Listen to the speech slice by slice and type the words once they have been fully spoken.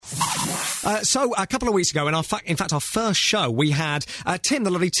So a couple of weeks ago, in fact, our first show, we had Tim,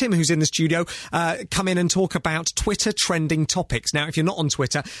 the lovely Tim, who's in the studio, come in and talk about Twitter trending topics. Now, if you're not on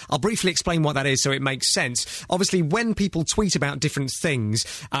Twitter, I'll briefly explain what that is so it makes sense. Obviously, when people tweet about different things,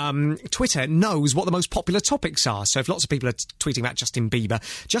 Twitter knows what the most popular topics are. So if lots of people are tweeting about Justin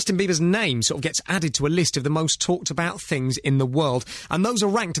Bieber's name sort of gets added to a list of the most talked about things in the world. And those are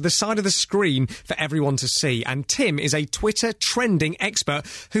ranked to the side of the screen for everyone to see. And Tim is a Twitter trending expert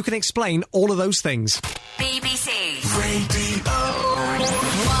who can explain all of those things. BBC Radio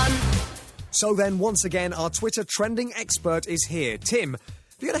 1. So then, once again, our Twitter trending expert is here. Tim, have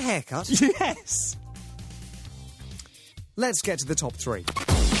you got a haircut? Yes. Let's get to the top 3.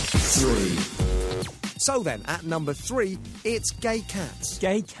 So then, at number 3, it's gay cats.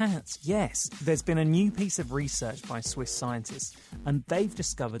 Gay cats, yes. There's been a new piece of research by Swiss scientists, and they've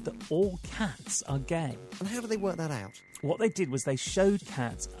discovered that all cats are gay. And how do they work that out? What they did was they showed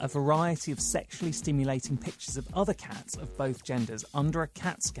cats a variety of sexually stimulating pictures of other cats of both genders under a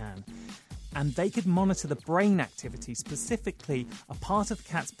CAT scan. And they could monitor the brain activity, specifically a part of the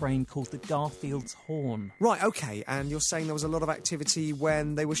cat's brain called the Garfield's horn. Right, OK, and you're saying there was a lot of activity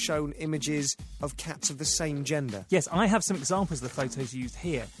when they were shown images of cats of the same gender? Yes, I have some examples of the photos used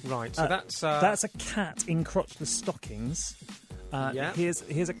here. Right, so that's a cat in crotchless stockings. Yeah.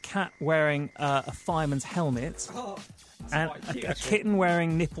 Here's a cat wearing a fireman's helmet. Oh, and a kitten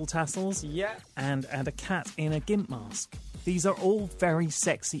wearing nipple tassels. Yeah. And a cat in a gimp mask. These are all very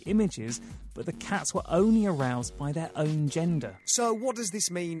sexy images, but the cats were only aroused by their own gender. So what does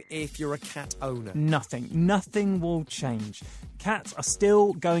this mean if you're a cat owner? Nothing. Nothing will change. Cats are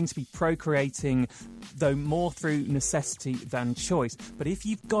still going to be procreating, though more through necessity than choice. But if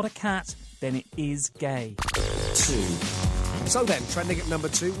you've got a cat, then it is gay. 2. So then, trending at number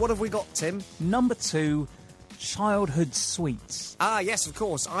 2, what have we got, Tim? Number 2, childhood sweets. Ah, yes, of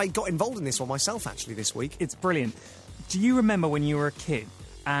course. I got involved in this one myself, actually, this week. It's brilliant. Do you remember when you were a kid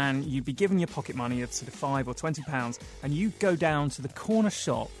and you'd be given your pocket money of sort of £5 or £20 and you'd go down to the corner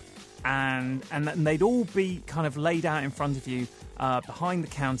shop and they'd all be kind of laid out in front of you behind the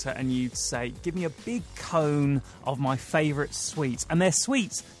counter, and you'd say, give me a big cone of my favourite sweets. And they're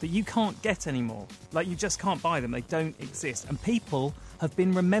sweets that you can't get anymore. Like, you just can't buy them. They don't exist. And people have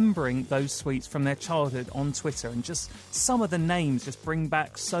been remembering those sweets from their childhood on Twitter, and just some of the names just bring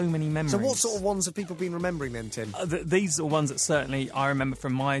back so many memories. So what sort of ones have people been remembering then, Tim? These are ones that certainly I remember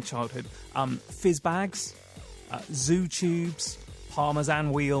from my childhood. Fizz bags, zoo tubes,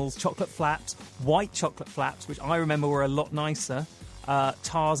 Parmesan wheels, chocolate flaps, white chocolate flaps, which I remember were a lot nicer,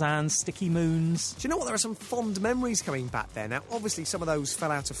 Tarzan, sticky moons. Do you know what? There are some fond memories coming back there. Now, obviously, some of those fell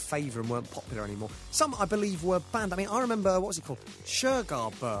out of favour and weren't popular anymore. Some, I believe, were banned. I mean, I remember, what was it called? Sugar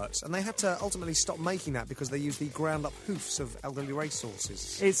Burt. And they had to ultimately stop making that because they used the ground-up hoofs of elderly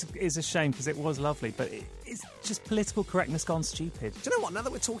racehorses. It's a shame because it was lovely, but it's just political correctness gone stupid. Do you know what? Now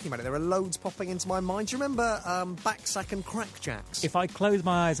that we're talking about it, there are loads popping into my mind. Do you remember Backsack and Crackjacks? If I close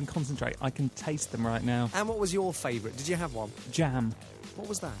my eyes and concentrate, I can taste them right now. And what was your favourite? Did you have one? Jam. What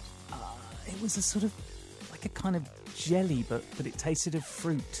was that? It was a sort of like a kind of jelly, but it tasted of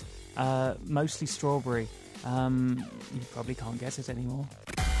fruit, mostly strawberry. You probably can't get it anymore.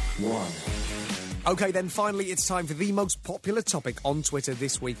 1. OK, then finally it's time for the most popular topic on Twitter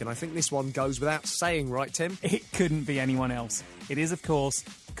this week, and I think this one goes without saying, right, Tim? It couldn't be anyone else. It is, of course,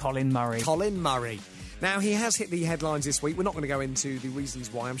 Colin Murray. Colin Murray. Now, he has hit the headlines this week. We're not going to go into the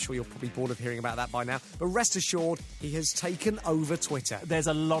reasons why. I'm sure you're probably bored of hearing about that by now. But rest assured, he has taken over Twitter. There's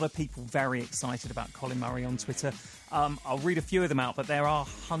a lot of people very excited about Colin Murray on Twitter. I'll read a few of them out, but there are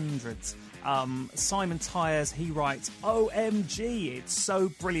hundreds. Simon Tyers, he writes, OMG, it's so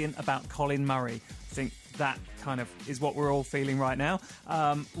brilliant about Colin Murray. I think that kind of is what we're all feeling right now.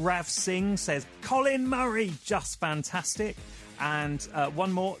 Rav Singh says, Colin Murray, just fantastic. And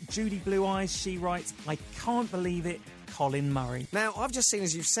one more, Judy Blue Eyes, she writes, I can't believe it, Colin Murray. Now, I've just seen,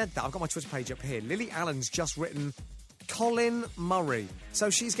 as you've said that, I've got my Twitter page up here. Lily Allen's just written Colin Murray. So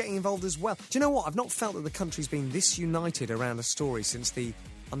she's getting involved as well. Do you know what? I've not felt that the country's been this united around a story since the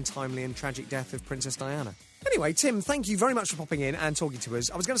untimely and tragic death of Princess Diana. Anyway, Tim, thank you very much for popping in and talking to us.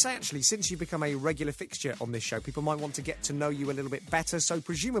 I was going to say, actually, since you've become a regular fixture on this show, people might want to get to know you a little bit better, so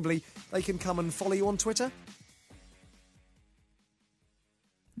presumably they can come and follow you on Twitter?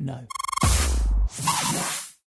 No.